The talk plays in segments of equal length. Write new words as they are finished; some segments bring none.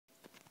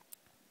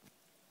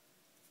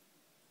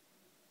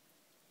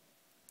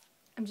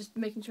I'm just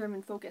making sure I'm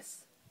in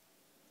focus.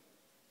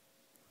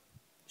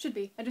 Should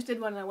be. I just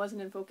did one and I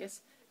wasn't in focus,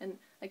 and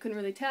I couldn't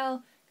really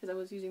tell because I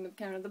was using the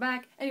camera at the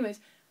back. Anyways,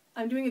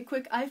 I'm doing a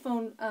quick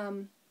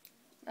iPhone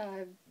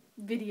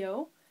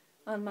video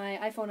on my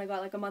iPhone I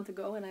got like a month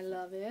ago, and I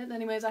love it.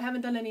 Anyways, I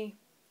haven't done any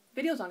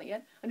videos on it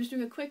yet. I'm just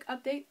doing a quick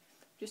update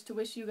just to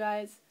wish you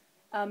guys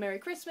Merry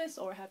Christmas,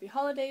 or Happy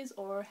Holidays,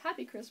 or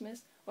Happy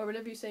Christmas, or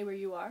whatever you say where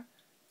you are.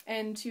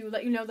 And to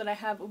let you know that I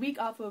have a week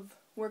off of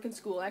work and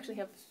school. I actually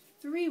have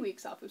 3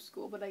 weeks off of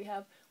school, but I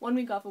have 1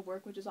 week off of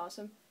work, which is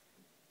awesome.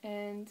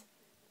 And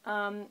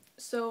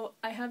so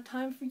I have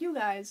time for you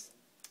guys,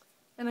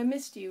 and I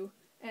missed you,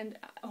 and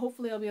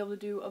hopefully I'll be able to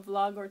do a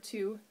vlog or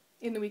two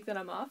in the week that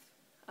I'm off.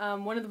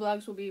 One of the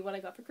vlogs will be what I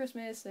got for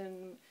Christmas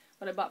and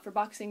what I bought for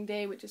Boxing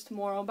Day, which is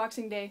tomorrow.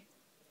 Boxing Day,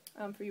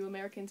 for you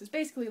Americans, is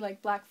basically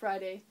like Black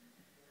Friday.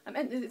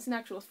 It's an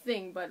actual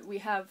thing, but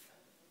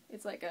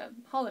it's like a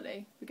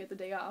holiday. We get the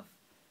day off,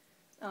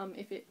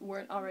 if it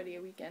weren't already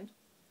a weekend.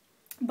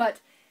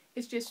 But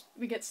it's just,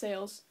 we get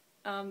sales,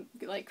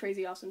 like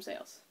crazy awesome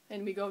sales,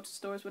 and we go to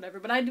stores, whatever.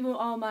 But I do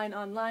all mine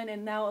online,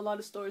 and now a lot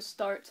of stores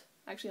start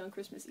actually on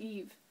Christmas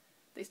Eve.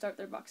 They start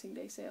their Boxing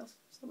Day sales,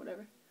 so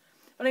whatever.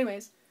 But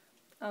anyways,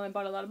 I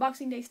bought a lot of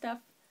Boxing Day stuff.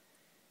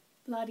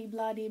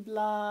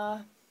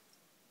 Blah-de-blah-de-blah.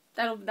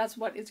 That's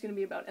what it's going to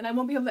be about. And I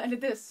won't be able to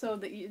edit this, so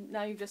that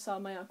now you just saw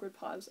my awkward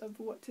pause of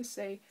what to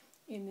say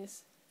in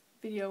this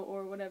video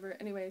or whatever.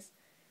 Anyways,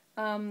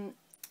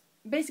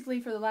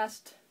 basically for the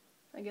last,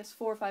 I guess,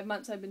 4 or 5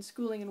 months I've been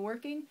schooling and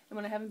working, and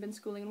when I haven't been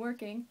schooling and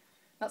working,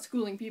 not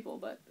schooling people,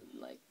 but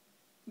like,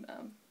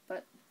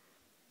 but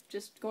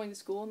just going to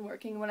school and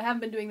working. When I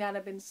haven't been doing that,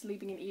 I've been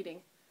sleeping and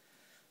eating.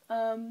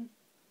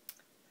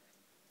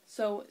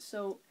 So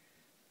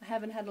I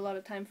haven't had a lot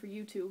of time for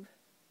YouTube,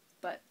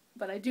 but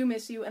I do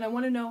miss you, and I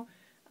want to know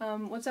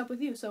what's up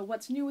with you. So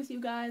what's new with you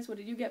guys? What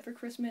did you get for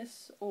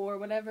Christmas or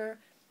whatever?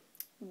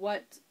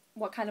 What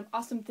kind of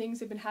awesome things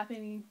have been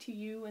happening to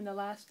you in the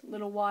last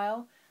little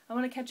while? I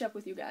want to catch up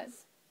with you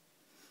guys.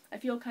 I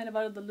feel kind of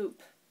out of the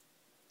loop.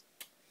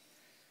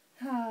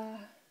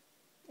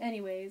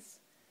 Anyways,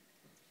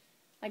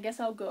 I guess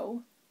I'll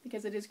go,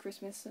 because it is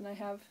Christmas, and I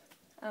have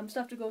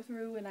stuff to go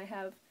through, and I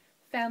have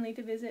family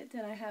to visit,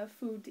 and I have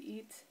food to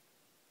eat.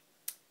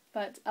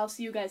 But I'll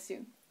see you guys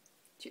soon.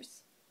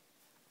 Cheers.